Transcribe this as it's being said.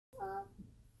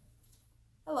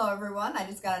Hello everyone, I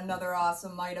just got another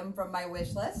awesome item from my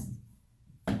wish list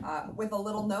with a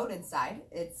little note inside.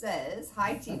 It says,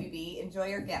 "Hi TVB, enjoy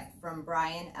your gift from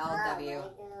Brian LW.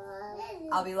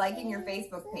 I'll be liking your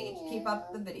Facebook page. Keep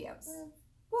up the videos."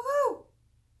 Woohoo!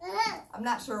 I'm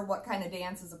not sure what kind of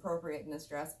dance is appropriate in this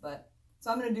dress, but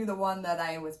so I'm going to do the one that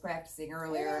I was practicing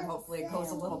earlier and hopefully it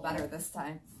goes a little better this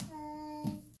time.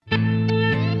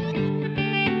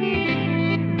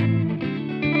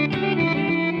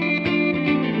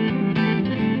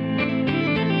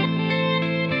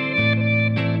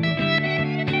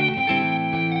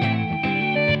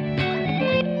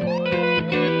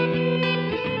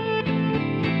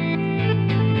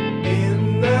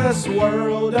 This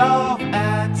world of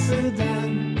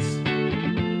accidents,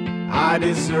 I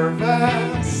deserve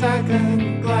a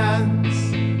second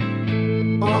glance.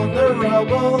 On the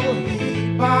rubble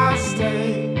heap I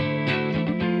stay,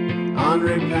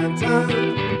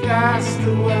 unrepentant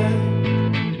castaway.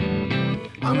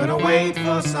 I'm gonna wait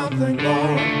for something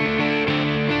more,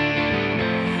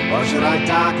 or should I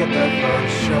dock at the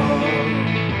first shore?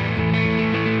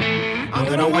 I'm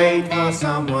gonna wait for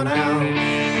someone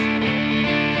else,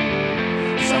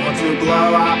 someone to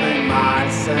blow up in my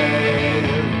sails.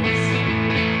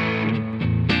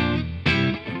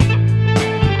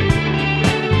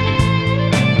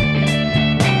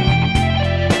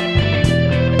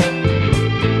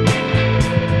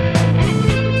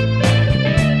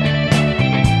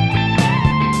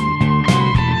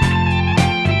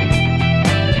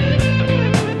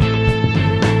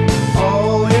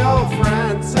 All your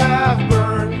friends have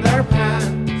burned their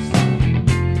pants.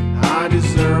 I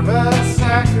deserve a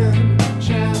second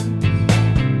chance,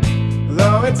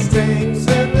 though it stings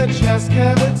in the chest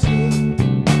cavity.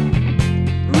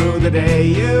 Rue the day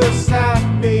you sat